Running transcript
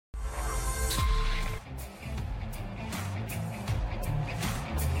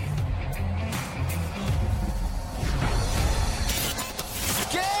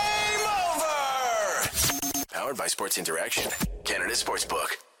Powered by Sports Interaction, Canada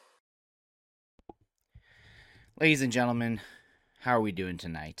Sportsbook. Ladies and gentlemen, how are we doing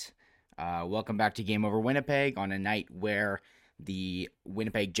tonight? Welcome back to Game Over Winnipeg on a night where the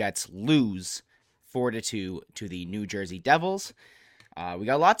Winnipeg Jets lose 4-2 to the New Jersey Devils. We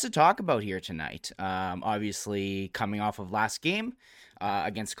got lots to talk about here tonight. Obviously, coming off of last game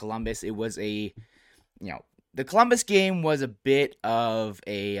against Columbus, it was the Columbus game was a bit of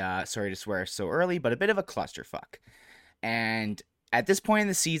a, sorry to swear so early, but a bit of a clusterfuck. And at this point in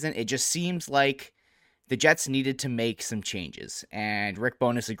the season, it just seems like the Jets needed to make some changes. And Rick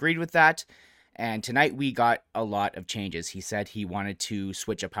Bowness agreed with that. And tonight we got a lot of changes. He said he wanted to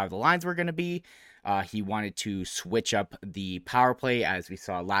switch up how the lines were going to be. He wanted to switch up the power play, as we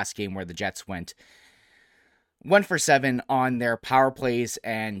saw last game where the Jets went 1 for 7 on their power plays,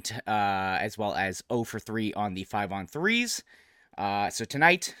 and as well as 0 for 3 on the 5-on-3s. So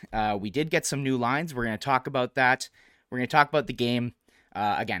tonight, we did get some new lines. We're going to talk about that. We're going to talk about the game.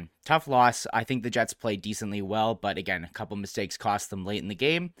 Again, tough loss. I think the Jets played decently well, but again, a couple mistakes cost them late in the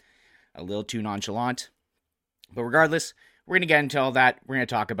game. A little too nonchalant. But regardless, we're going to get into all that. We're going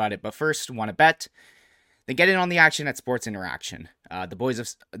to talk about it. But first, want to bet? Then get in on the action at Sports Interaction. The boys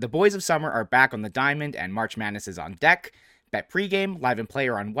of summer are back on the diamond, and March Madness is on deck. Bet pregame, live and play,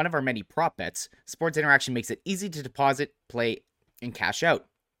 or on one of our many prop bets. Sports Interaction makes it easy to deposit, play, and cash out.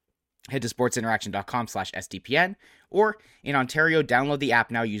 Head to sportsinteraction.com/SDPN, or in Ontario, download the app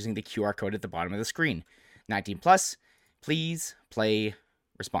now using the QR code at the bottom of the screen. 19 plus, please play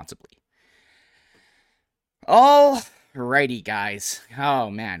responsibly. Alrighty, guys. Oh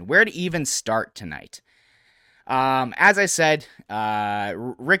man, where to even start tonight? As I said,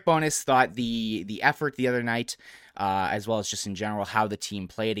 Rick Bowness thought the effort the other night, as well as just in general how the team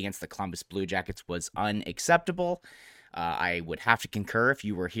played against the Columbus Blue Jackets, was unacceptable. I would have to concur. If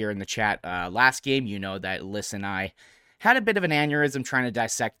you were here in the chat last game, you know that Liz and I had a bit of an aneurysm trying to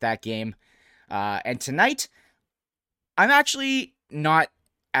dissect that game. And tonight, I'm actually not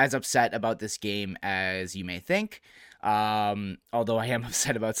as upset about this game as you may think. Although I am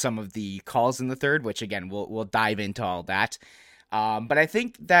upset about some of the calls in the third, which again, we'll dive into all that. But I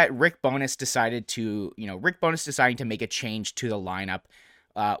think that Rick Bowness deciding to make a change to the lineup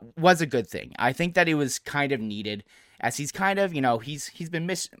was a good thing. I think that it was kind of needed, as he's kind of, he's been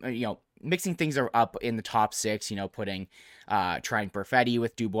mixing things up in the top six, trying Perfetti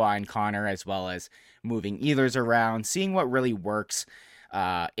with Dubois and Connor, as well as moving Ehlers around, seeing what really works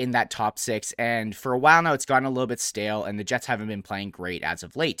in that top six. And for a while now, it's gotten a little bit stale, and the Jets haven't been playing great as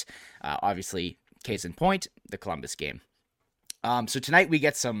of late. Obviously, case in point, the Columbus game. So tonight we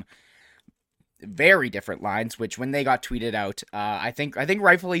get some very different lines, which when they got tweeted out, I think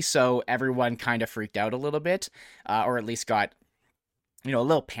rightfully so, everyone kind of freaked out a little bit, or at least got, a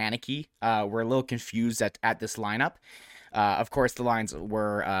little panicky. We're a little confused at this lineup. Of course, the lines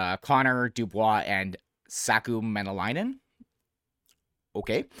were Connor, Dubois, and Saku Menelainen.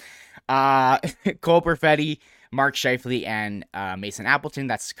 Okay. Cole Perfetti, Mark Scheifele, and Mason Appleton.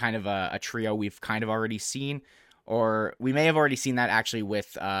 That's kind of a trio we've kind of already seen, or we may have already seen that actually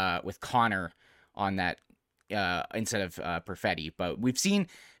with Connor on that instead of Perfetti. But we've seen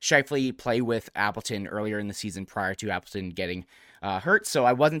Scheifele play with Appleton earlier in the season prior to Appleton getting hurt, so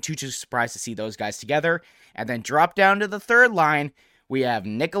I wasn't too surprised to see those guys together. And then drop down to the third line, we have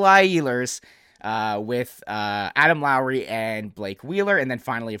Nikolai Ehlers with Adam Lowry and Blake Wheeler. And then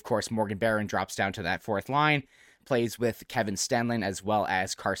finally, of course, Morgan Barron drops down to that fourth line, plays with Kevin Stenlin as well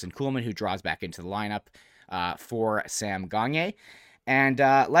as Carson Kuhlman, who draws back into the lineup for Sam Gagner. And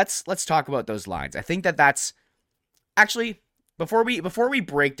let's talk about those lines. I think that's actually, before we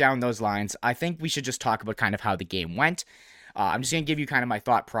break down those lines, I think we should just talk about kind of how the game went. I'm just going to give you kind of my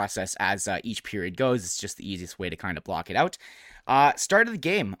thought process as each period goes. It's just the easiest way to kind of block it out. Start of the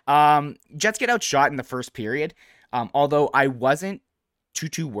game. Jets get outshot in the first period, although I wasn't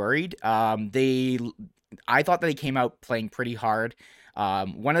too worried. I thought that they came out playing pretty hard.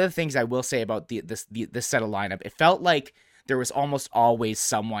 One of the things I will say about this set of lineup, it felt like there was almost always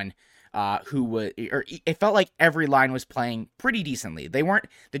someone it felt like every line was playing pretty decently. The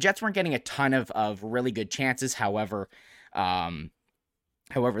Jets weren't getting a ton of really good chances. However,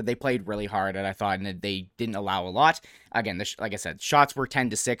 they played really hard, and I thought and they didn't allow a lot. Again, like I said, shots were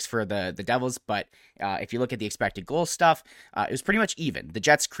 10-6 for the Devils, but if you look at the expected goal stuff, it was pretty much even. The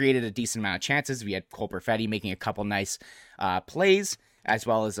Jets created a decent amount of chances. We had Cole Perfetti making a couple nice plays, as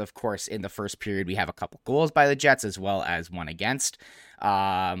well as, of course, in the first period, we have a couple goals by the Jets, as well as one against.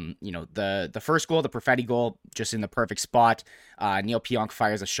 The first goal, the Perfetti goal, just in the perfect spot. Neil Pionk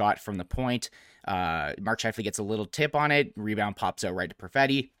fires a shot from the point. Mark Scheifele gets a little tip on it. Rebound pops out right to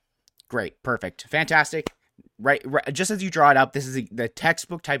Perfetti. Great. Perfect. Fantastic. right, just as you draw it up, this is the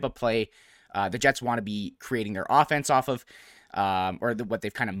textbook type of play the Jets want to be creating their offense off of, what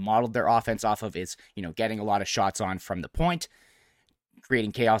they've kind of modeled their offense off of is, getting a lot of shots on from the point,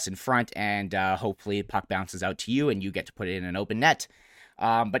 creating chaos in front, and hopefully puck bounces out to you and you get to put it in an open net.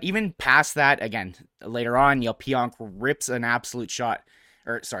 But even past that, again, later on, Neil Pionk rips an absolute shot.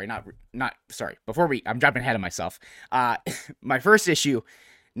 Or sorry, I'm jumping ahead of myself. My first issue,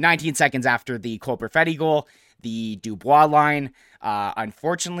 19 seconds after the Cole Perfetti goal, the Dubois line,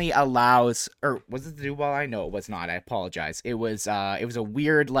 unfortunately allows, or was it the Dubois line? No, it was not. I apologize. It was a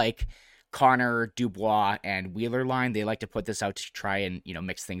weird, Connor, Dubois, and Wheeler line. They like to put this out to try and,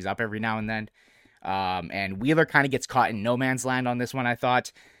 mix things up every now and then. And Wheeler kind of gets caught in no man's land on this one, I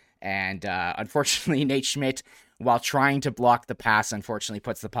thought. And unfortunately, Nate Schmidt, while trying to block the pass, unfortunately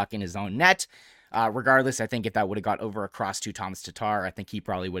puts the puck in his own net. Regardless, I think if that would have got over across to Thomas Tatar, I think he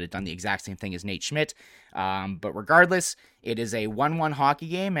probably would have done the exact same thing as Nate Schmidt. But regardless, it is a 1-1 hockey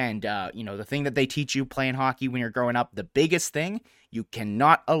game. And, the thing that they teach you playing hockey when you're growing up, the biggest thing, you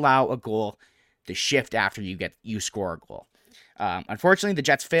cannot allow a goal to shift after you score a goal. Unfortunately, the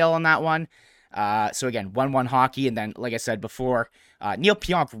Jets fail on that one. So again, 1-1 hockey, and then, like I said before, Neil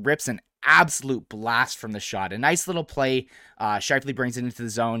Pionk rips an absolute blast from the shot. A nice little play. Shifley brings it into the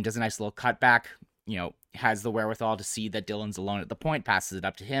zone, does a nice little cutback, has the wherewithal to see that Dylan's alone at the point, passes it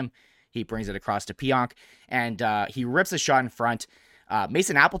up to him. He brings it across to Pionk, and he rips a shot in front.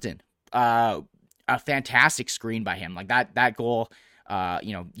 Mason Appleton, a fantastic screen by him. Like that goal,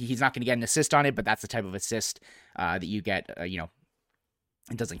 he's not going to get an assist on it, but that's the type of assist that you get,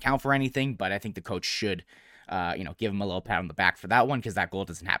 it doesn't count for anything, but I think the coach should, give him a little pat on the back for that one, because that goal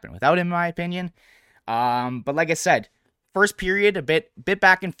doesn't happen without him, in my opinion. But like I said, first period, a bit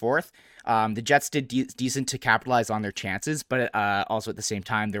back and forth. The Jets did decent to capitalize on their chances, but also at the same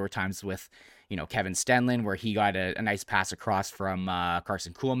time, there were times with, Kevin Stenlin where he got a nice pass across from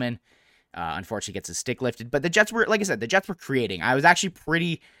Carson Kuhlman. Unfortunately, gets his stick lifted. But the Jets were, like I said, the Jets were creating. I was actually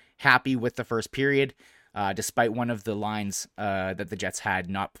pretty happy with the first period. Despite one of the lines that the Jets had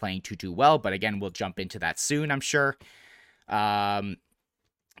not playing too well. But again, we'll jump into that soon, I'm sure. But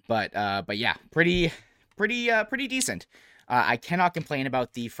yeah, pretty decent. I cannot complain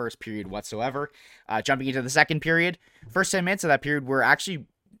about the first period whatsoever. Jumping into the second period, first 10 minutes of that period were actually,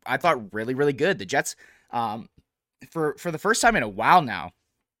 I thought, really, really good. The Jets, for the first time in a while now,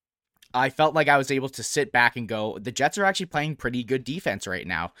 I felt like I was able to sit back and go, the Jets are actually playing pretty good defense right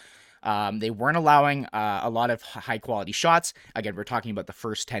now. They weren't allowing a lot of high-quality shots. Again, we're talking about the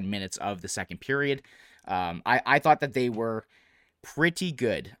first 10 minutes of the second period. I thought that they were pretty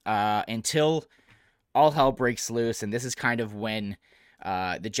good until all hell breaks loose, and this is kind of when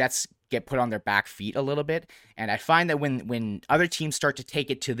the Jets get put on their back feet a little bit. And I find that when other teams start to take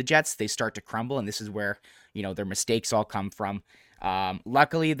it to the Jets, they start to crumble, and this is where their mistakes all come from.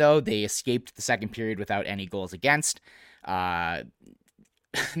 Luckily, though, they escaped the second period without any goals against.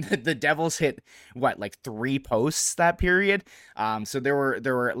 The Devils hit 3 posts that period. So there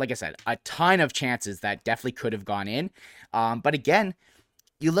were, like I said, a ton of chances that definitely could have gone in. But again,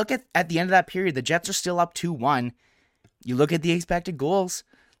 you look at the end of that period, the Jets are still up 2-1. You look at the expected goals,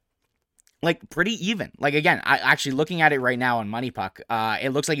 pretty even. Again, I actually looking at it right now on Money Puck,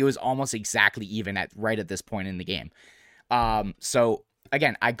 it looks like it was almost exactly even right at this point in the game. So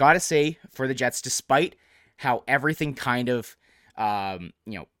again, I gotta say, for the Jets, despite how everything kind of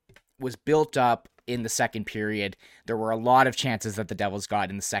was built up in the second period, there were a lot of chances that the Devils got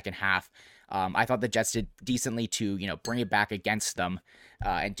in the second half. I thought the Jets did decently to, bring it back against them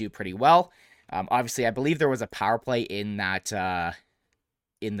and do pretty well. Obviously, I believe there was a power play in that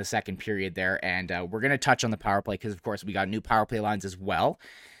in the second period there, and we're going to touch on the power play because, of course, we got new power play lines as well.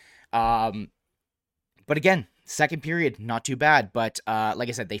 But again, second period, not too bad. But like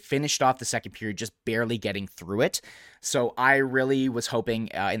I said, they finished off the second period just barely getting through it. So I really was hoping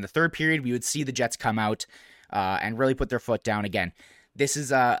in the third period we would see the Jets come out and really put their foot down again. This is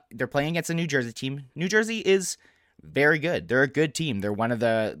they're playing against a New Jersey team. New Jersey is very good. They're a good team. They're one of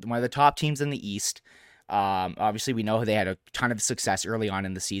the top teams in the East. Obviously, we know they had a ton of success early on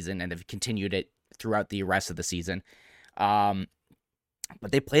in the season and have continued it throughout the rest of the season.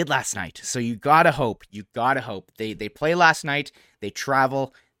 But they played last night, so you gotta hope. They play last night. They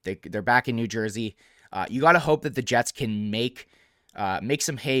travel. They're back in New Jersey. You gotta hope that the Jets can make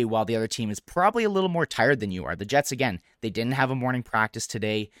some hay while the other team is probably a little more tired than you are. The Jets, again, they didn't have a morning practice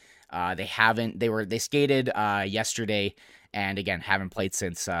today. They skated yesterday, and again haven't played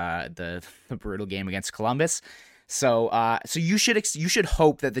since the brutal game against Columbus. So you should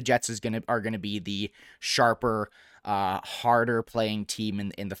hope that the Jets are gonna be the sharper, harder playing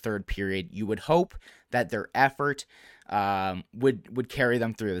team in the third period. You would hope that their effort would carry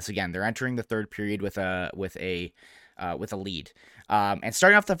them through this. Again, they're entering the third period with a lead. And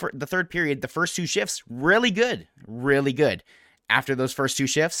starting off the third period, the first two shifts, really good. After those first two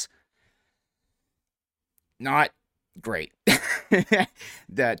shifts, not great,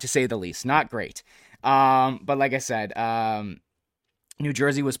 to say the least. Not great. But like I said, New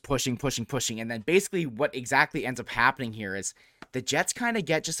Jersey was pushing, and then basically what exactly ends up happening here is the Jets kind of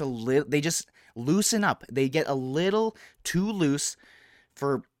get just a little, they just loosen up. They get a little too loose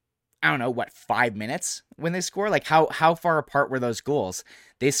for, I don't know, 5 minutes when they score? Like, how far apart were those goals?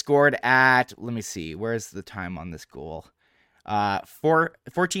 They scored at, let me see, where's the time on this goal?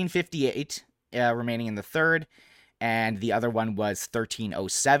 14:58 remaining in the third, and the other one was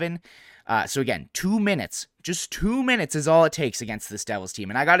 13:07. So again, 2 minutes, just 2 minutes is all it takes against this Devils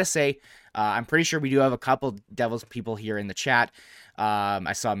team. And I gotta say, I'm pretty sure we do have a couple Devils people here in the chat.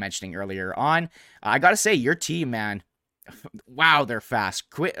 I saw mentioning earlier on. I gotta say, your team, man, wow, they're fast.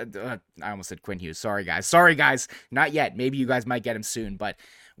 I almost said Quinn Hughes. Sorry, guys. Not yet. Maybe you guys might get him soon. But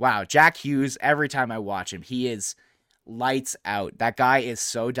wow, Jack Hughes, every time I watch him, he is lights out. That guy is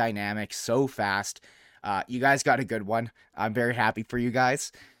so dynamic, so fast. You guys got a good one. I'm very happy for you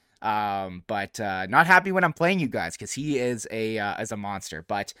guys. But not happy when I'm playing you guys because he is a monster.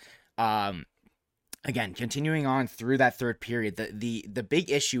 But again, continuing on through that third period, the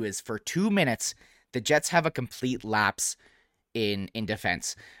big issue is for 2 minutes, the Jets have a complete lapse in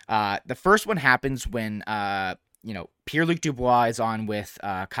defense. The first one happens when Pierre-Luc Dubois is on with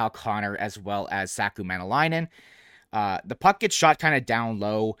Kyle Connor as well as Saku Maenalainen. The puck gets shot kind of down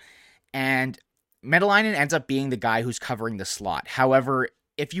low, and Maenalainen ends up being the guy who's covering the slot. However,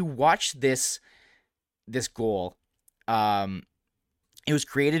 if you watch this goal, it was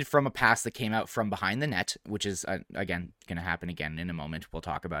created from a pass that came out from behind the net, which is, again, going to happen again in a moment. We'll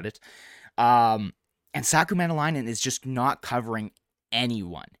talk about it. And Saku Maenalainen is just not covering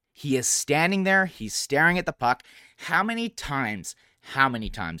anyone. He is standing there. He's staring at the puck. How many times,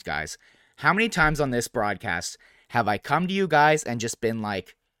 guys? How many times on this broadcast have I come to you guys and just been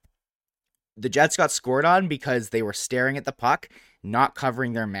like, the Jets got scored on because they were staring at the puck, not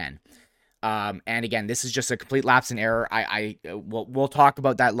covering their men? And again, this is just a complete lapse in error. We'll talk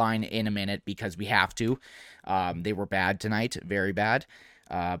about that line in a minute because we have to. They were bad tonight, very bad.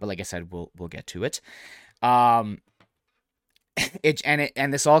 But like I said, we'll get to it. And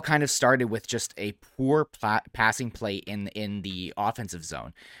this all kind of started with just a poor passing play in the offensive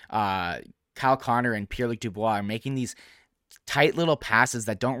zone. Kyle Connor and Pierre-Luc Dubois are making these tight little passes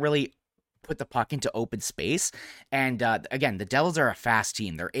that don't really put the puck into open space. And again, the Devils are a fast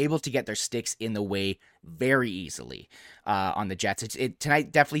team. They're able to get their sticks in the way very easily on the Jets.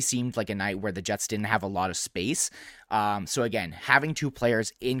 Tonight definitely seemed like a night where the Jets didn't have a lot of space. So again, having two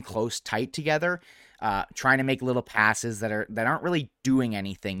players in close, tight together, trying to make little passes that aren't really doing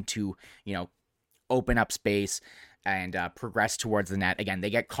anything to, open up space and progress towards the net. Again,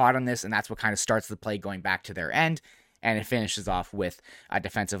 they get caught on this, and that's what kind of starts the play going back to their end. And it finishes off with a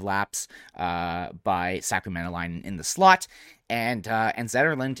defensive lapse by Saku Maenalainen in the slot, and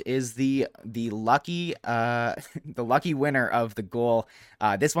Zetterlund is the lucky winner of the goal.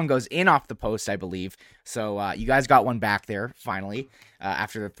 This one goes in off the post, I believe. So you guys got one back there finally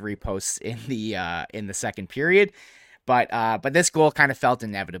after the 3 posts in the second period. But this goal kind of felt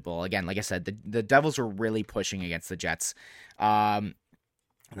inevitable. Again, like I said, the Devils were really pushing against the Jets. And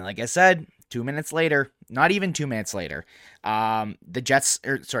like I said, 2 minutes later, not even 2 minutes later,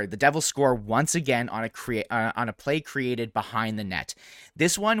 the Devils score once again on a play created behind the net.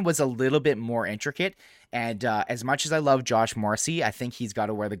 This one was a little bit more intricate, and as much as I love Josh Morrissey, I think he's got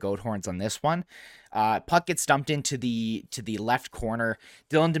to wear the goat horns on this one. Puck gets dumped into the left corner.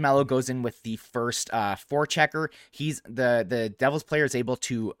 Dylan DeMello goes in with the first forechecker. The Devils player is able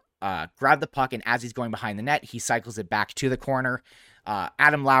to grab the puck, and as he's going behind the net, he cycles it back to the corner.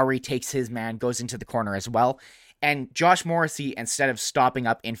 Adam Lowry takes his man, goes into the corner as well. And Josh Morrissey, instead of stopping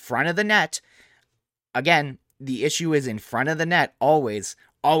up in front of the net, again, the issue is in front of the net, always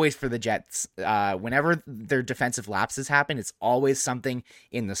for the Jets. Whenever their defensive lapses happen, it's always something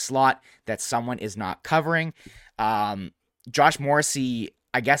in the slot that someone is not covering. Josh Morrissey,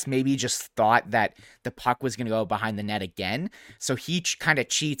 I guess, maybe just thought that the puck was going to go behind the net again. So he kind of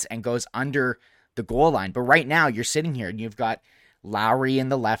cheats and goes under the goal line. But right now you're sitting here and you've got Lowry in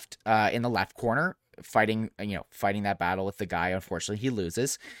the left corner fighting that battle with the guy. Unfortunately, he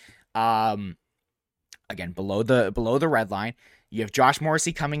loses. Again, below the red line, you have Josh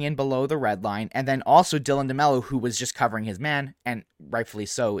Morrissey coming in below the red line, and then also Dylan DeMello, who was just covering his man, and rightfully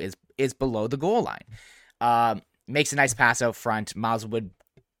so, is below the goal line. makes a nice pass out front. Miles Wood,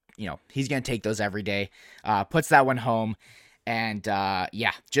 he's going to take those every day. Puts that one home. And,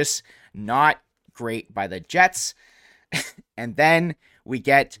 just not great by the Jets. And then we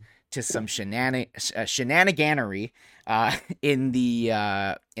get to some shenaniganery in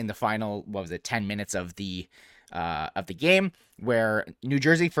the final, 10 minutes of the game, where New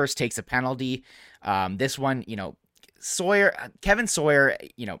Jersey first takes a penalty. This one, Kevin Sawyer,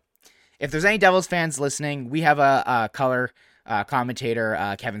 if there's any Devils fans listening, we have a color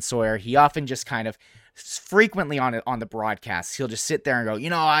commentator, Kevin Sawyer. He often just kind of frequently on the broadcast, he'll just sit there and go, you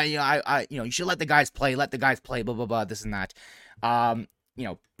should let the guys play, blah, blah, blah, this and that.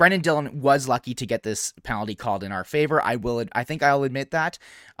 Brendan Dillon was lucky to get this penalty called in our favor. I think I'll admit that.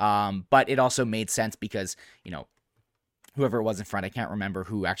 But it also made sense because, whoever it was in front, I can't remember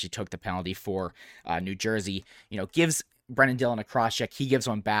who actually took the penalty for New Jersey, gives Brendan Dillon a cross check. He gives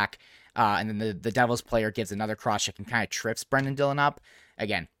one back. And then the Devils player gives another cross check and kind of trips Brendan Dillon up.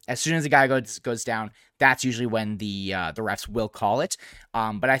 Again, as soon as the guy goes down, that's usually when the refs will call it.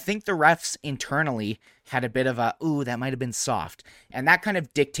 But I think the refs internally had a bit of that might have been soft. And that kind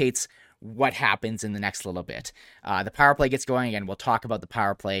of dictates what happens in the next little bit. The power play gets going again. We'll talk about the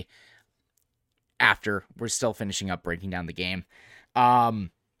power play after we're still finishing up breaking down the game. And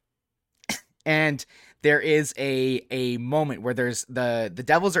there is a moment where there's the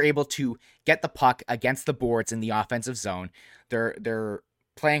Devils are able to get the puck against the boards in the offensive zone. They're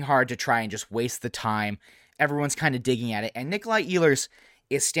playing hard to try and just waste the time. Everyone's kind of digging at it. And Nikolai Ehlers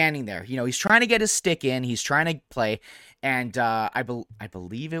is standing there. He's trying to get his stick in. He's trying to play. And I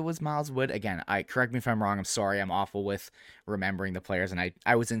believe it was Miles Wood. Again, correct me if I'm wrong. I'm sorry. I'm awful with remembering the players. And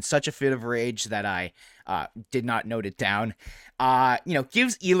I was in such a fit of rage that I did not note it down.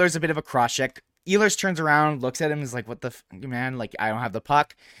 Gives Ehlers a bit of a cross check. Ehlers turns around, looks at him, is like, what the man? Like, I don't have the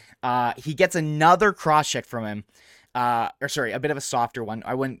puck. He gets another cross check from him. A bit of a softer one.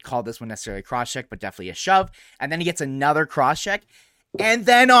 I wouldn't call this one necessarily a cross check, but definitely a shove. And then he gets another cross check. And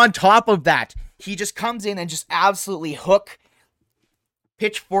then on top of that, he just comes in and just absolutely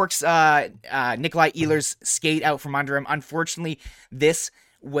pitchforks Nikolai Ehlers' skate out from under him. Unfortunately, this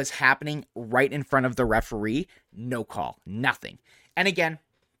was happening right in front of the referee. No call. Nothing. And again,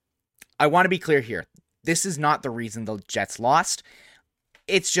 I want to be clear here. This is not the reason the Jets lost.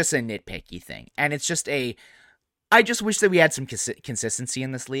 It's just a nitpicky thing. And it's just I just wish that we had some consistency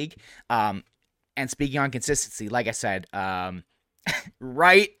in this league. And speaking on consistency, like I said,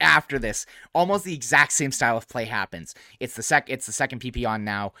 right after this, almost the exact same style of play happens. It's the second PP on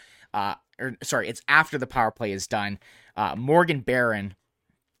now. It's after the power play is done. Morgan Barron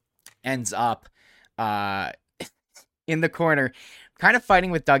ends up in the corner, kind of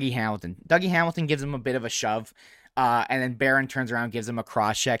fighting with Dougie Hamilton. Dougie Hamilton gives him a bit of a shove, and then Barron turns around, gives him a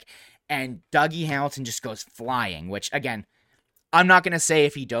cross check, and Dougie Hamilton just goes flying, which, again, I'm not going to say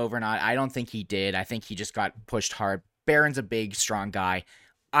if he dove or not. I don't think he did. I think he just got pushed hard. Barron's a big, strong guy.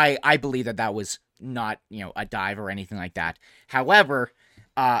 I believe that was not, a dive or anything like that. However,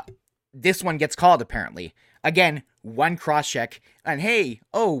 this one gets called, apparently. Again, one cross check, and hey,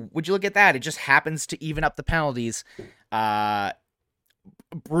 would you look at that? It just happens to even up the penalties.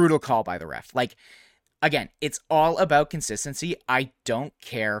 Brutal call by the ref. Like, again, it's all about consistency. I don't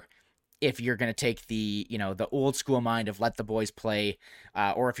care if you're going to take the old school mind of let the boys play,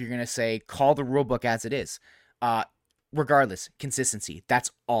 or if you're going to say call the rule book as it is. Regardless, consistency.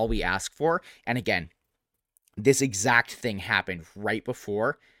 That's all we ask for. And again, this exact thing happened right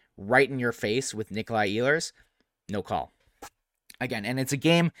in your face with Nikolai Ehlers. No call. Again, and it's a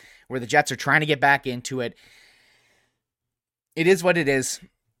game where the Jets are trying to get back into it. It is what it is.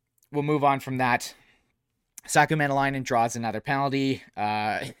 We'll move on from that. Saku Manalainen draws another penalty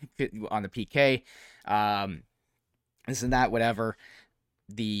on the PK. This and that, whatever.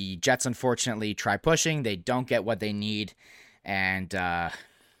 The Jets, unfortunately, try pushing. They don't get what they need. And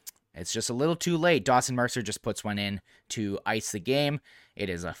it's just a little too late. Dawson Mercer just puts one in to ice the game. It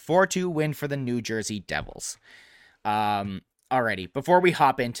is a 4-2 win for the New Jersey Devils. Alrighty, before we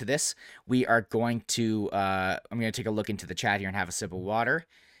hop into this, we are going to, I'm going to take a look into the chat here and have a sip of water.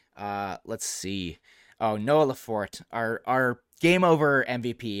 Let's see. Oh, Noah Laforte, our game over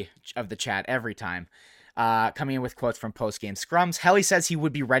MVP of the chat every time, coming in with quotes from post-game scrums. Helly says he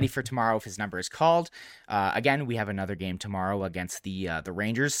would be ready for tomorrow if his number is called. Again, we have another game tomorrow against the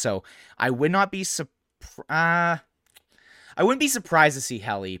Rangers, so I would not be I wouldn't be surprised to see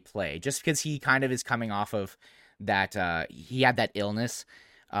Helly play, just because he kind of is coming off of that, he had that illness,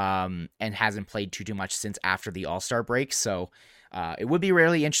 and hasn't played too much since after the All-Star break, so it would be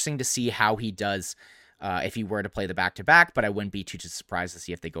really interesting to see how he does if he were to play the back-to-back, but I wouldn't be too surprised to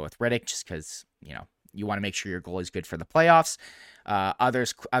see if they go with Riddick, just because, You want to make sure your goal is good for the playoffs.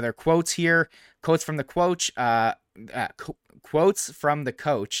 Other quotes here. Quotes from the coach. Quotes from the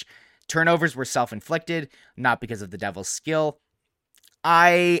coach. Turnovers were self-inflicted, not because of the Devils' skill.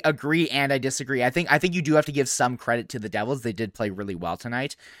 I agree and I disagree. I think you do have to give some credit to the Devils. They did play really well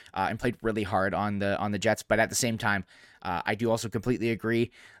tonight and played really hard on the Jets. But at the same time, I do also completely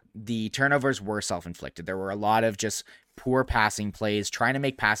agree. The turnovers were self-inflicted. There were a lot of just poor passing plays, trying to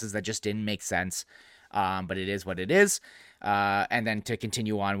make passes that just didn't make sense. But it is what it is. And then to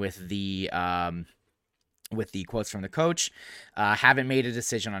continue on with the quotes from the coach, haven't made a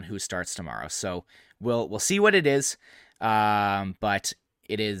decision on who starts tomorrow. So we'll see what it is. But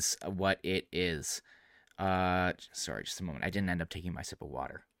it is what it is. Sorry, just a moment. I didn't end up taking my sip of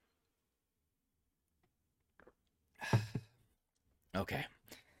water. Okay.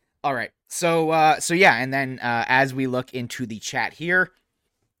 All right. So yeah. And then, as we look into the chat here,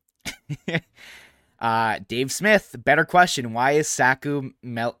 Dave Smith, better question. Why is Saku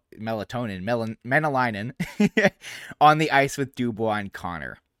Menelainen on the ice with Dubois and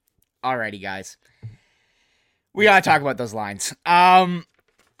Connor? Alrighty, guys. We gotta talk about those lines. I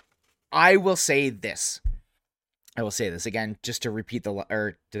will say this again, just to repeat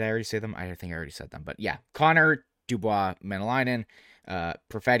or did I already say them? I think I already said them, but yeah. Connor, Dubois, Menelainen,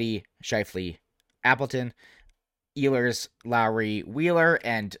 Perfetti, Scheifele, Appleton, Ehlers, Lowry, Wheeler,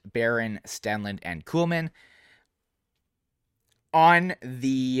 and Barron, Stenlund, and Kuhlman. On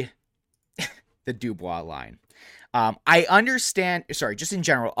the Dubois line. I understand, just in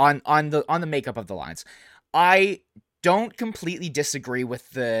general, on the makeup of the lines. I don't completely disagree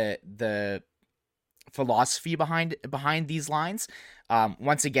with the philosophy behind these lines.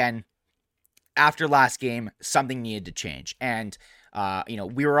 Once again, after last game, something needed to change. And,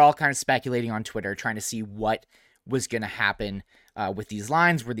 we were all kind of speculating on Twitter, trying to see what was going to happen with these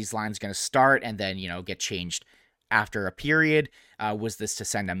lines. Were these lines going to start and then, get changed after a period? Was this to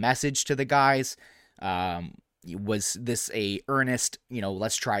send a message to the guys? Was this a earnest,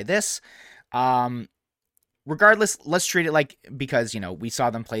 let's try this? Regardless, let's treat it like, because, we saw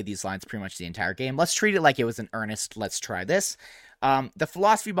them play these lines pretty much the entire game. Let's treat it like it was an earnest, let's try this. The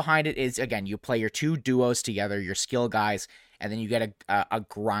philosophy behind it is, again, you play your two duos together, your skill guys, and then you get a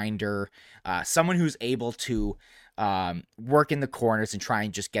grinder, someone who's able to work in the corners and try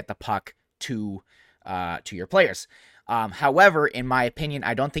and just get the puck to your players. However, in my opinion,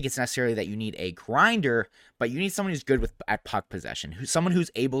 I don't think it's necessarily that you need a grinder, but you need someone who's good at puck possession, someone who's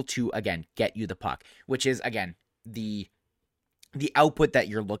able to, again, get you the puck, which is, again, the output that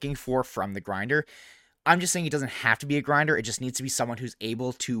you're looking for from the grinder. I'm just saying it doesn't have to be a grinder. It just needs to be someone who's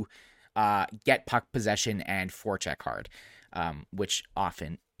able to get puck possession and forecheck hard, which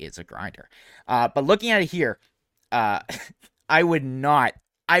often is a grinder. But looking at it here, I would never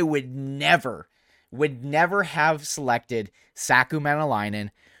have selected Saku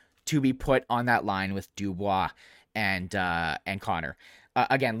Menelainen to be put on that line with Dubois and Connor.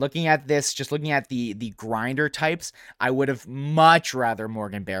 Again, looking at this, just looking at the grinder types, I would have much rather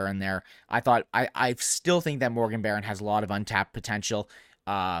Morgan Barron there. I still think that Morgan Barron has a lot of untapped potential.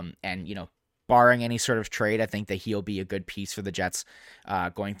 And, barring any sort of trade, I think that he'll be a good piece for the Jets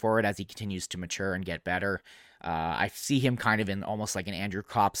going forward as he continues to mature and get better. I see him kind of in almost like an Andrew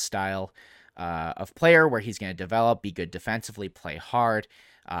Kopp style of player where he's going to develop, be good defensively, play hard,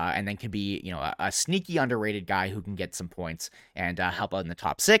 and then can be, a sneaky underrated guy who can get some points and help out in the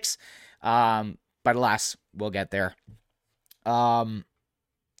top six. But alas, we'll get there.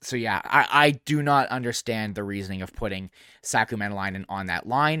 So yeah, I do not understand the reasoning of putting Saku Menelainen on that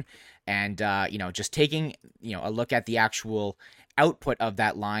line. And, just taking, a look at the actual output of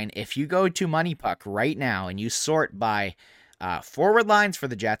that line. If you go to Money Puck right now and you sort by forward lines for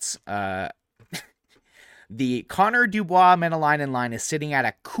the Jets, the Connor Dubois Menelainen line is sitting at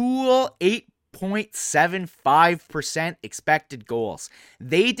a cool 8.75% expected goals.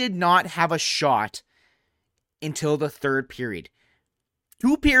 They did not have a shot until the third period.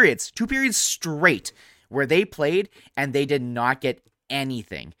 Two periods straight where they played and they did not get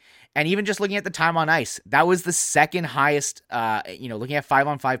anything. And even just looking at the time on ice, that was the second highest, looking at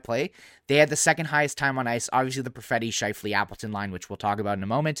 5-on-5 play, they had the second highest time on ice. Obviously the Perfetti, Scheifele, Appleton line, which we'll talk about in a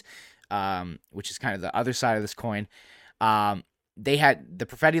moment, which is kind of the other side of this coin. The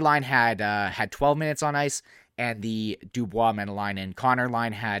Perfetti line had 12 minutes on ice, and the Dubois, Menelainen, Connor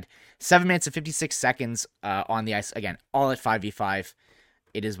line had 7 minutes and 56 seconds on the ice. Again, all at 5v5.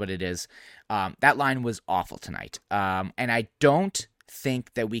 It is what it is. That line was awful tonight. And I don't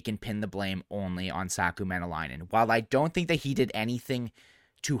think that we can pin the blame only on Saku Menelainen. While I don't think that he did anything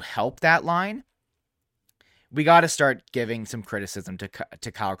to help that line, we got to start giving some criticism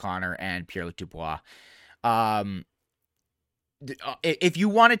to Kyle Connor and Pierre-Luc Dubois. Um, if you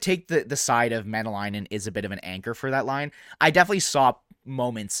want to take the side of Menelainen is a bit of an anchor for that line, I definitely saw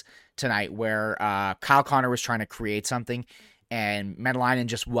moments tonight where Kyle Connor was trying to create something and Menelainen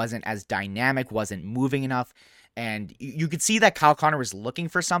just wasn't as dynamic, wasn't moving enough. And you could see that Kyle Connor was looking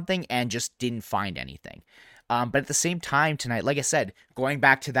for something and just didn't find anything. But at the same time tonight, like I said, going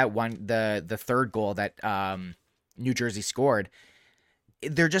back to that one, the third goal that New Jersey scored,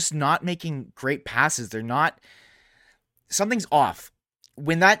 they're just not making great passes. They're not. Something's off.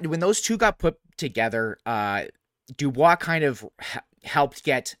 When those two got put together, Dubois kind of helped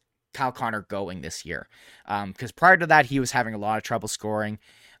get Kyle Connor going this year. Because prior to that, he was having a lot of trouble scoring.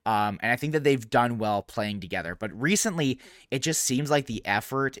 And I think that they've done well playing together. But recently, it just seems like the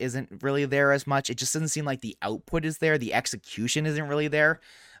effort isn't really there as much. It just doesn't seem like the output is there. The execution isn't really there.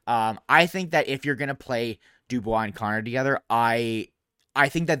 I think that if you're going to play Dubois and Connor together, I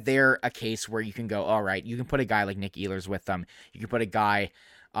think that they're a case where you can go, all right, you can put a guy like Nick Ehlers with them. You can put a guy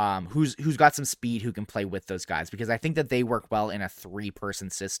who's got some speed who can play with those guys, because I think that they work well in a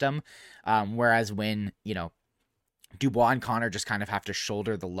 3-person system. Whereas when, Dubois and Connor just kind of have to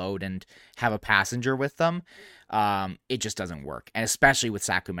shoulder the load and have a passenger with them, it just doesn't work. And especially with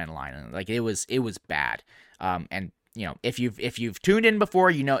Saku Menelainen, like it was bad. And if you've tuned in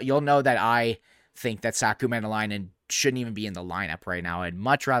before, you'll know that I think that Saku Menelainen shouldn't even be in the lineup right now. I'd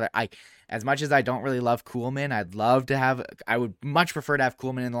much rather, as much as I don't really love Kuhlman, I would much prefer to have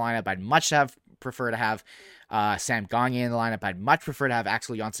Kuhlman in the lineup. I'd prefer to have Sam Gagner in the lineup. I'd much prefer to have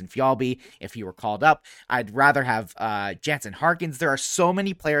Axel Jonsson-Fjallby if he were called up. I'd rather have Jansen Harkins. There are so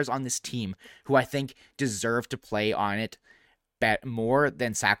many players on this team who I think deserve to play on it more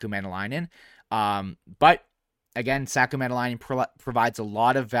than Saku Menelainen. But again, Saku Menelainen provides a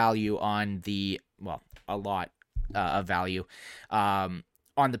lot of value on of value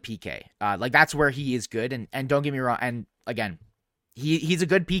on the PK. Like that's where he is good. And don't get me wrong. And again, he's a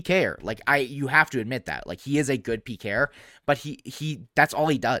good PKer. Like you have to admit that. Like he is a good PKer, but he that's all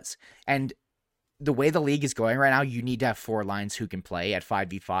he does. And the way the league is going right now, you need to have 4 lines who can play at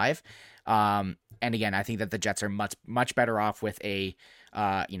 5v5. And again, I think that the Jets are much better off with a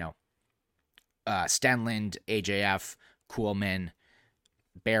Stenlund, AJF, Kuhlman,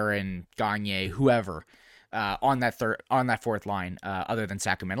 Barron, Gagner, whoever on that fourth line, other than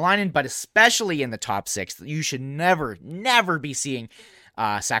Saku Menelainen, but especially in the top 6, you should never be seeing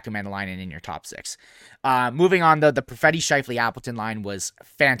Saku Menelainen in your top 6. Moving on, the Perfetti, Scheifele, Appleton line was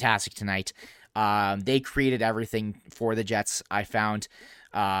fantastic tonight. They created everything for the Jets. I found,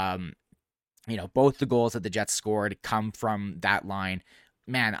 both the goals that the Jets scored come from that line.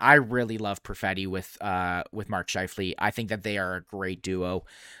 Man, I really love Perfetti with Mark Scheifele. I think that they are a great duo.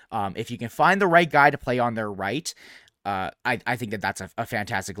 If you can find the right guy to play on their right, I think that that's a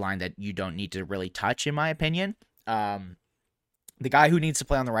fantastic line that you don't need to really touch, in my opinion. The guy who needs to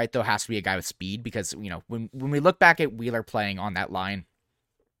play on the right, though, has to be a guy with speed, because when we look back at Wheeler playing on that line,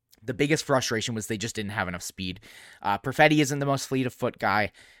 the biggest frustration was they just didn't have enough speed. Perfetti isn't the most fleet of foot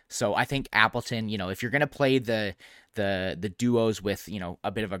guy, so I think Appleton, if you're going to play the duos with,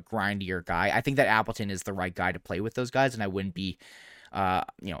 a bit of a grindier guy, I think that Appleton is the right guy to play with those guys, and I wouldn't be,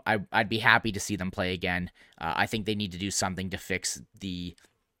 I'd be happy to see them play again. I think they need to do something to fix the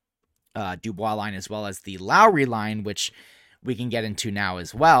Dubois line as well as the Lowry line, which we can get into now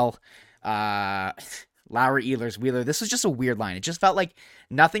as well. Lowry, Ehlers, Wheeler. This was just a weird line. It just felt like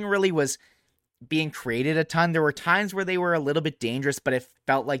nothing really was being created a ton. There were times where they were a little bit dangerous, but it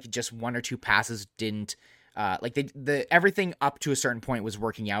felt like just 1 or 2 passes didn't, everything up to a certain point was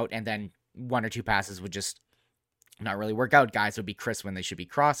working out, and then 1 or 2 passes would just not really work out. Guys would be crisp when they should be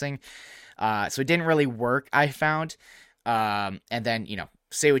crossing. So it didn't really work, I found. And then,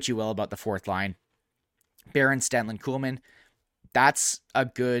 say what you will about the fourth line. Barron, Stenlund, Kuhlman. That's a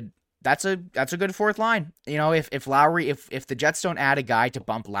good fourth line. If Lowry, if the Jets don't add a guy to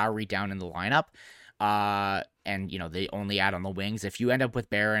bump Lowry down in the lineup, and they only add on the wings, if you end up with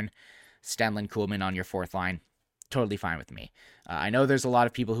Barron, Stenlund, Kuhlman on your fourth line, totally fine with me. I know there's a lot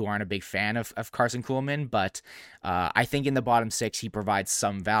of people who aren't a big fan of Carson Kuhlman, but I think in the bottom 6 he provides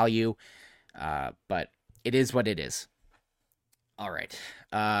some value. But it is what it is. All right.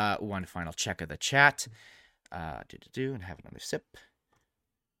 One final check of the chat. And have another sip.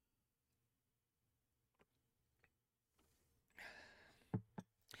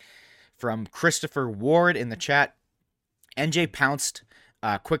 From Christopher Ward in the chat, NJ pounced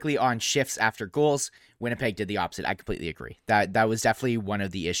quickly on shifts after goals. Winnipeg did the opposite. I completely agree. That was definitely one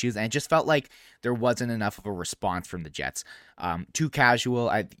of the issues, and it just felt like there wasn't enough of a response from the Jets. Too casual.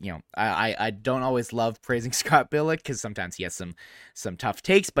 I don't always love praising Scott Billeck because sometimes he has some tough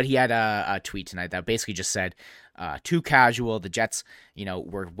takes, but he had a tweet tonight that basically just said, too casual. The Jets,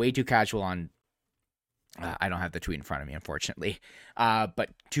 were way too casual on. I don't have the tweet in front of me, unfortunately. But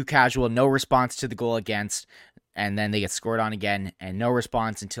too casual, no response to the goal against, and then they get scored on again, and no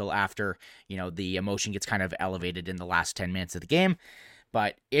response until after, the emotion gets kind of elevated in the last 10 minutes of the game.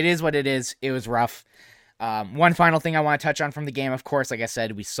 But it is what it is. It was rough. One final thing I want to touch on from the game, of course, like I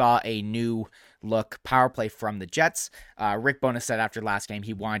said, we saw a new look power play from the Jets. Rick Bowness said after last game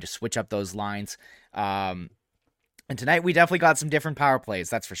he wanted to switch up those lines. And tonight we definitely got some different power plays,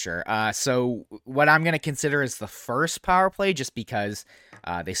 that's for sure. So what I'm going to consider is the first power play, just because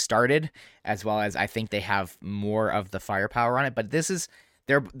they started, as well as I think they have more of the firepower on it. But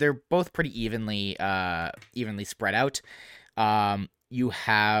they're both pretty evenly spread out. You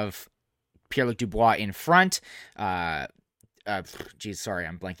have Pierre-Luc Dubois in front. Sorry,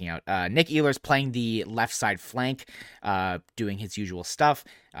 I'm blanking out. Nick Ehlers playing the left side flank, doing his usual stuff.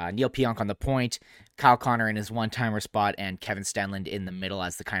 Neil Pionk on the point. Kyle Connor in his one-timer spot, and Kevin Stenlund in the middle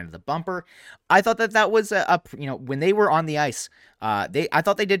as the kind of the bumper. I thought that was when they were on the ice, I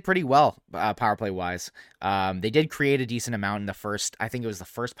thought they did pretty well power play wise. They did create a decent amount in the first. I think it was the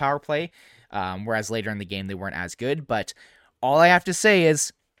first power play, whereas later in the game they weren't as good. But all I have to say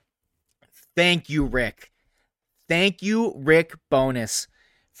is, thank you, Rick. Thank you, Rick Bowness,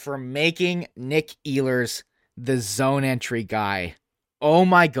 for making Nick Ehlers the zone entry guy. Oh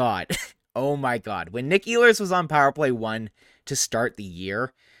my God. Oh my God. When Nick Ehlers was on power play 1 to start the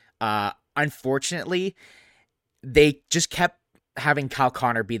year, unfortunately, they just kept having Kyle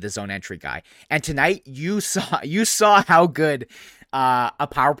Connor be the zone entry guy. And tonight you saw how good a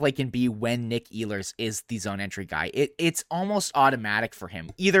power play can be when Nick Ehlers is the zone entry guy. It's almost automatic for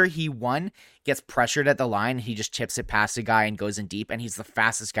him. Either he gets pressured at the line, he just chips it past a guy and goes in deep, and he's the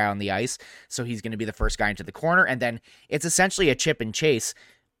fastest guy on the ice, so he's going to be the first guy into the corner, and then it's essentially a chip and chase,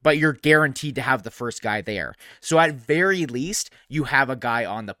 but you're guaranteed to have the first guy there. So at very least, you have a guy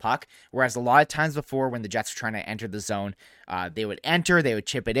on the puck, whereas a lot of times before when the Jets were trying to enter the zone, they would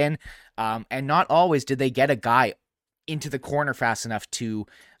chip it in, and not always did they get a guy into the corner fast enough to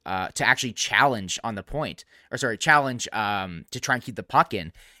actually challenge on the point, to try and keep the puck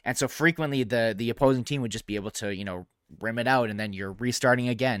in. And so frequently the opposing team would just be able to, rim it out, and then you're restarting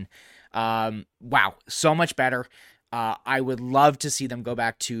again. Wow, so much better. I would love to see them go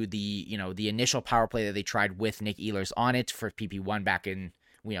back to the initial power play that they tried with Nick Ehlers on it for PP1 back in,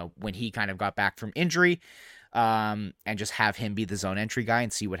 when he kind of got back from injury, and just have him be the zone entry guy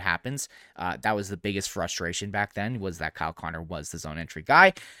and see what happens. That was the biggest frustration back then, was that Kyle Connor was the zone entry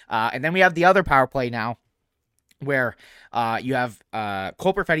guy. And then we have the other power play now, where you have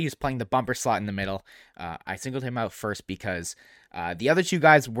Cole Perfetti, who's playing the bumper slot in the middle. I singled him out first because the other two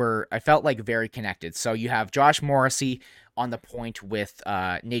guys I felt like very connected. So you have Josh Morrissey on the point with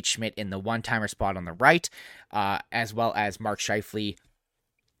Nate Schmidt in the one-timer spot on the right, as well as Mark Scheifele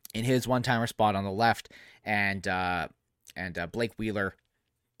in his one-timer spot on the left, and Blake Wheeler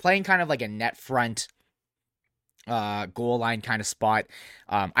playing kind of like a net front goal line kind of spot.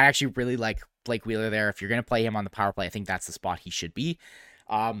 I actually really like Blake Wheeler there. If you're going to play him on the power play, I think that's the spot he should be.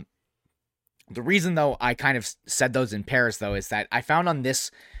 The reason, though, I kind of said those in pairs, though, is that I found on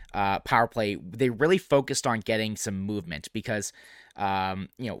this power play, they really focused on getting some movement because,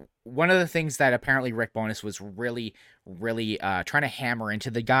 one of the things that apparently Rick Bowness was really, really trying to hammer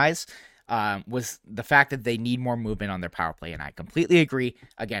into the guys was the fact that they need more movement on their power play, and I completely agree.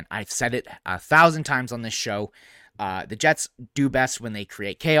 Again, I've said it 1,000 times on this show. The Jets do best when they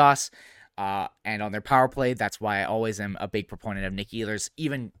create chaos. And on their power play, that's why I always am a big proponent of Nick Ehlers,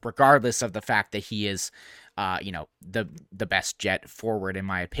 even regardless of the fact that he is, the best Jet forward, in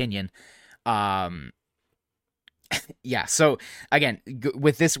my opinion. Yeah, so again,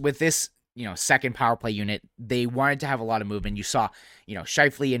 with this, second power play unit, they wanted to have a lot of movement. You saw,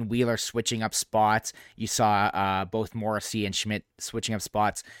 Scheifele and Wheeler switching up spots. You saw both Morrissey and Schmidt switching up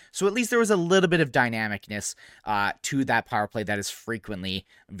spots. So at least there was a little bit of dynamicness to that power play that is frequently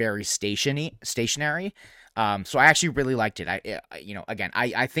very stationary. So I actually really liked it.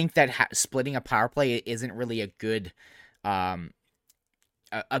 I think that splitting a power play isn't really a good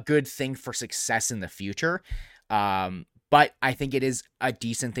thing for success in the future. But I think it is a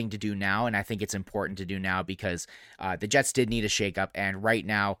decent thing to do now, and I think it's important to do now because the Jets did need a shakeup, and right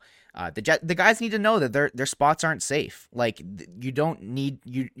now the guys need to know that their spots aren't safe. Like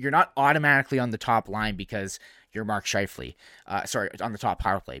you're not automatically on the top line because you're Mark Scheifele. On the top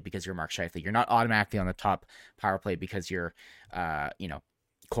power play because you're Mark Scheifele. You're not automatically on the top power play because you're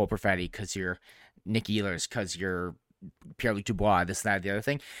Cole Perfetti, because you're Nick Ehlers, because you're Pierre-Luc Dubois, this, that, the other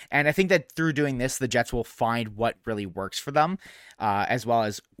thing. And I think that through doing this, the Jets will find what really works for them, as well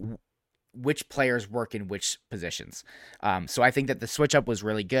as which players work in which positions. So I think that the switch up was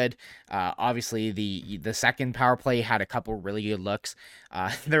really good. Obviously, the second power play had a couple really good looks.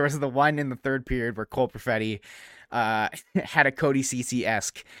 There was the one in the third period where Cole Perfetti had a Cody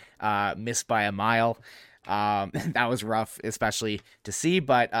Ceci-esque miss by a mile. That was rough, especially to see,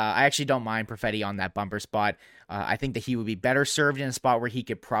 but I actually don't mind Perfetti on that bumper spot. I think that he would be better served in a spot where he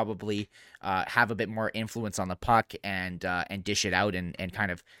could probably have a bit more influence on the puck and dish it out and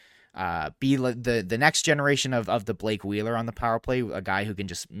kind of be the next generation of the Blake Wheeler on the power play, a guy who can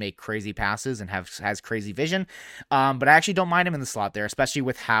just make crazy passes and has crazy vision. But I actually don't mind him in the slot there, especially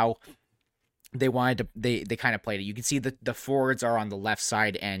with how they kind of played it. You can see the forwards are on the left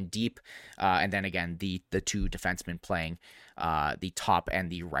side and deep, and then again the two defensemen playing the top and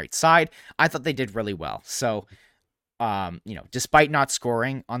the right side. I thought they did really well. So despite not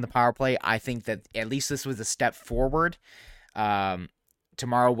scoring on the power play, I think that at least this was a step forward.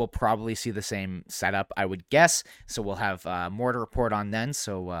 Tomorrow we'll probably see the same setup, I would guess. So we'll have more to report on then.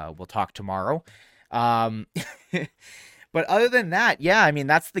 So we'll talk tomorrow. But other than that, yeah, I mean,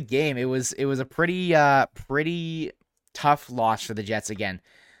 that's the game. It was a pretty tough loss for the Jets. Again,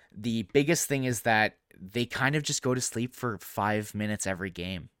 the biggest thing is that they kind of just go to sleep for 5 minutes every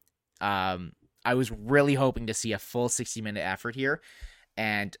game. I was really hoping to see a full 60-minute effort here.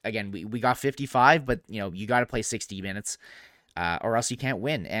 And again, we got 55, but you got to play 60 minutes or else you can't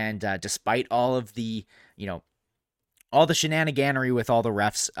win. And despite all of the, all the shenaniganery with all the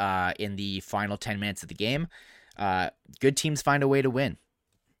refs in the final 10 minutes of the game, good teams find a way to win.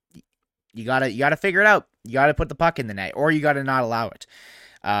 You gotta figure it out. You gotta put the puck in the net, or you gotta not allow it.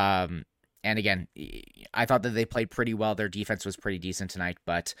 And again, I thought that they played pretty well. Their defense was pretty decent tonight,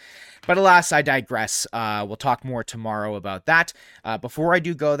 but alas, I digress. We'll talk more tomorrow about that. Before I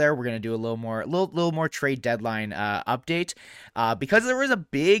do go there, we're gonna do a little more trade deadline update because there was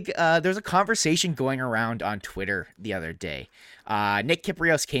there's a conversation going around on Twitter the other day. Nick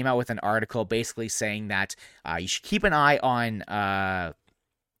Kypreos came out with an article basically saying that you should keep an eye on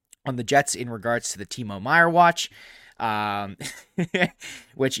the Jets in regards to the Timo Meier watch.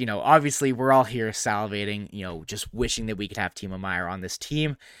 Which, obviously we're all here salivating, just wishing that we could have Timo Meier on this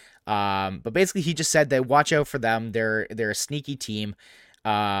team. But basically he just said that watch out for them. They're a sneaky team.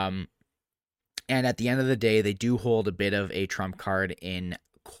 And at the end of the day, they do hold a bit of a trump card in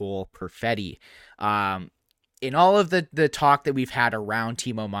Cole Perfetti. In all of the talk that we've had around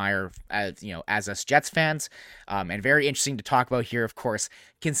Timo Meier, as us Jets fans, and very interesting to talk about here, of course,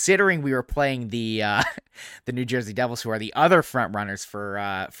 considering we were playing the New Jersey Devils, who are the other front runners for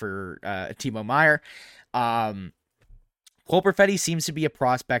Timo Meier. Cole Perfetti seems to be a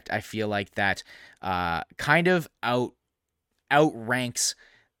prospect, I feel like, that kind of outranks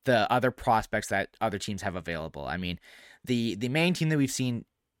the other prospects that other teams have available. I mean, the main team that we've seen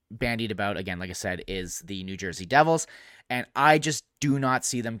bandied about, again, like I said, is the New Jersey Devils, and I just do not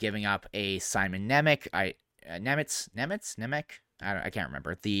see them giving up a Simon Nemec. Nemec? I can't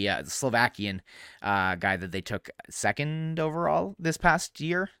remember. The Slovakian guy that they took second overall this past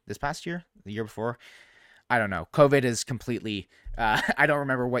year, the year before. I don't know. COVID is completely, I don't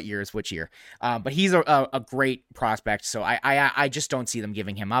remember what year is which year. But he's a great prospect, so I just don't see them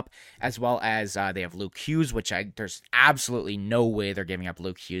giving him up, as well as they have Luke Hughes, which there's absolutely no way they're giving up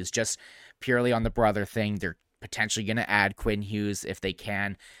Luke Hughes, just purely on the brother thing. They're potentially going to add Quinn Hughes if they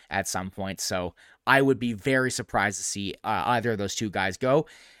can at some point, so I would be very surprised to see either of those two guys go.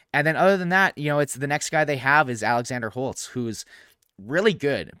 And then other than that, it's the next guy they have is Alexander Holtz, who's really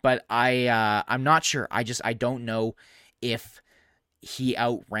good, but I'm not sure. I don't know if he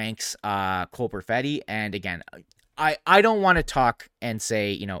outranks Cole Perfetti. And again, I don't want to talk and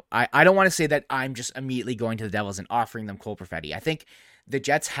say, I don't want to say that I'm just immediately going to the Devils and offering them Cole Perfetti. I think the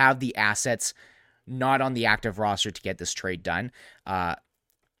Jets have the assets not on the active roster to get this trade done.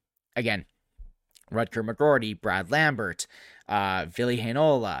 Again, Rutger McGroarty, Brad Lambert, Ville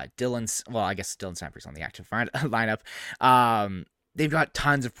Heinola, I guess Dylan Samberg's on the active lineup. They've got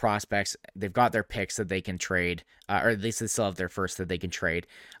tons of prospects. They've got their picks that they can trade, or at least they still have their first that they can trade.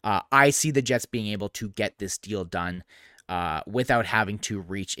 I see the Jets being able to get this deal done without having to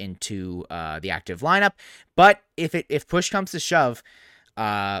reach into the active lineup. But if push comes to shove,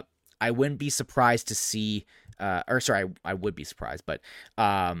 I wouldn't be surprised to see, I would be surprised, but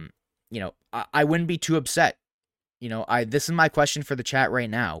I wouldn't be too upset. This is my question for the chat right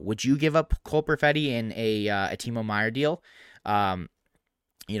now. Would you give up Cole Perfetti in a Timo Meier deal?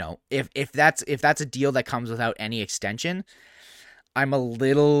 If that's a deal that comes without any extension, I'm a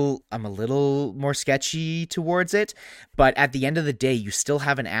little more sketchy towards it. But at the end of the day, you still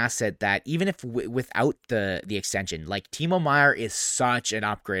have an asset that even if without the extension, like Timo Meier is such an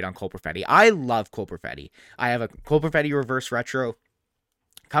upgrade on Cole Perfetti. I love Cole Perfetti. I have a Cole Perfetti reverse retro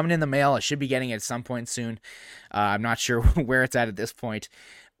coming in the mail. I should be getting it at some point soon. I'm not sure where it's at this point,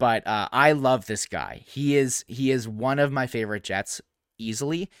 but I love this guy. He is one of my favorite Jets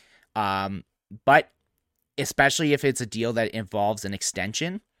easily. But especially if it's a deal that involves an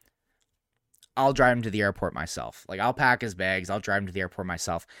extension, I'll drive him to the airport myself. Like, I'll pack his bags. I'll drive him to the airport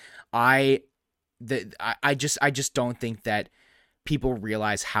myself. I just don't think that people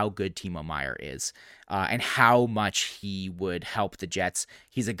realize how good Timo Meier is, and how much he would help the Jets.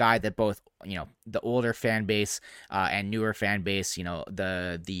 He's a guy that both, the older fan base and newer fan base,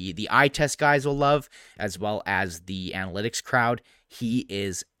 the eye test guys will love, as well as the analytics crowd. He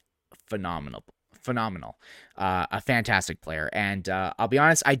is phenomenal, a fantastic player. And I'll be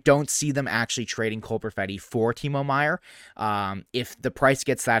honest, I don't see them actually trading Cole Perfetti for Timo Meier. If the price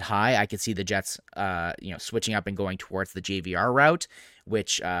gets that high, I could see the Jets, switching up and going towards the JVR route,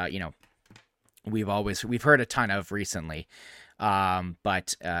 which, we've heard a ton of recently.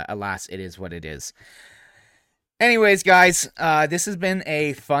 But alas, it is what it is. Anyways, guys, this has been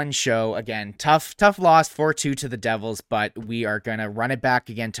a fun show. Again, tough loss 4-2 to the Devils, but we are going to run it back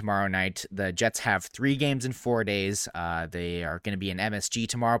again tomorrow night. The Jets have 3 games in 4 days. They are going to be in MSG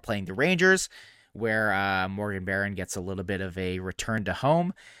tomorrow playing the Rangers, where Morgan Barron gets a little bit of a return to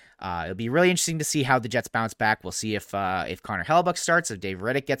home. It'll be really interesting to see how the Jets bounce back. We'll see if Connor Hellebuyck starts, if Dave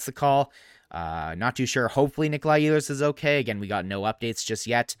Riddick gets the call. Not too sure. Hopefully Nikolai Ehlers is okay. Again, we got no updates just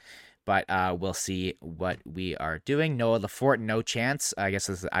yet. But we'll see what we are doing. Noah Lafort, no chance. I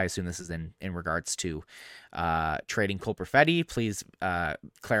guess I assume this is in regards to trading Cole Perfetti. Please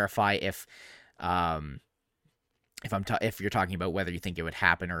clarify if you're talking about whether you think it would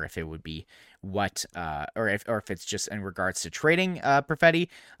happen, or if it would be what, or if it's just in regards to trading Perfetti.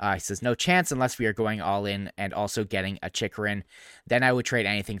 He says no chance unless we are going all in and also getting a Chychrun. Then I would trade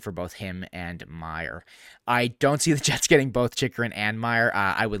anything for both him and Meier. I don't see the Jets getting both Chychrun and Meier.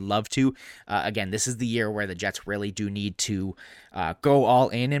 I would love to. Again, this is the year where the Jets really do need to go all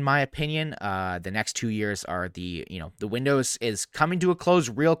in my opinion. The next 2 years are the window is coming to a close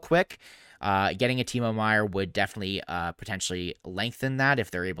real quick. Getting a Timo Meier would definitely potentially lengthen that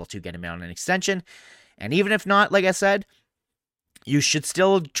if they're able to get him on an extension. And even if not, like I said, you should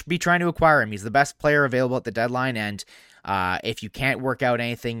still be trying to acquire him. He's the best player available at the deadline, and if you can't work out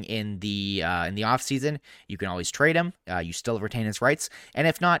anything in the offseason, you can always trade him. You still retain his rights. And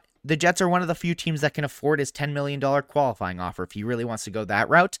if not, the Jets are one of the few teams that can afford his $10 million qualifying offer if he really wants to go that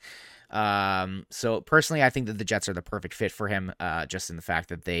route. So personally, I think that the Jets are the perfect fit for him, just in the fact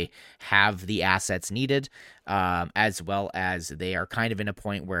that they have the assets needed, as well as they are kind of in a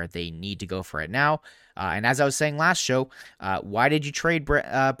point where they need to go for it now. And as I was saying last show, why did you trade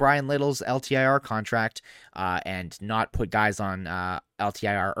Brian Little's LTIR contract, and not put guys on,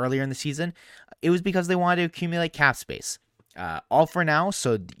 LTIR earlier in the season? It was because they wanted to accumulate cap space. All for now.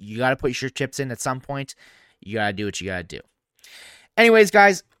 So you got to put your chips in at some point. You got to do what you got to do. Anyways,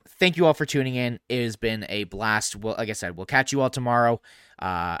 guys, thank you all for tuning in. It has been a blast. Well, like I said, we'll catch you all tomorrow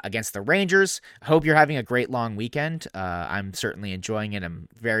against the Rangers. I hope you're having a great long weekend. I'm certainly enjoying it. I'm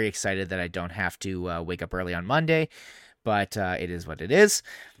very excited that I don't have to wake up early on Monday, but it is what it is.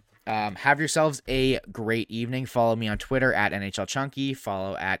 Have yourselves a great evening. Follow me on Twitter at NHL Chunky.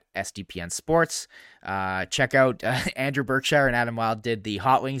 Follow at SDPN Sports. Check out Andrew Berkshire and Adam Wilde did the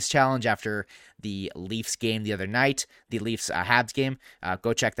Hot Wings Challenge after the Leafs game the other night, the Leafs Habs game.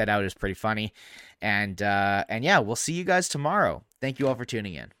 Go check that out. It was pretty funny. And yeah, we'll see you guys tomorrow. Thank you all for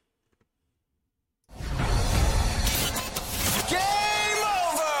tuning in. Game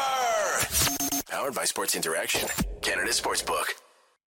over! Powered by Sports Interaction, Canada Sportsbook.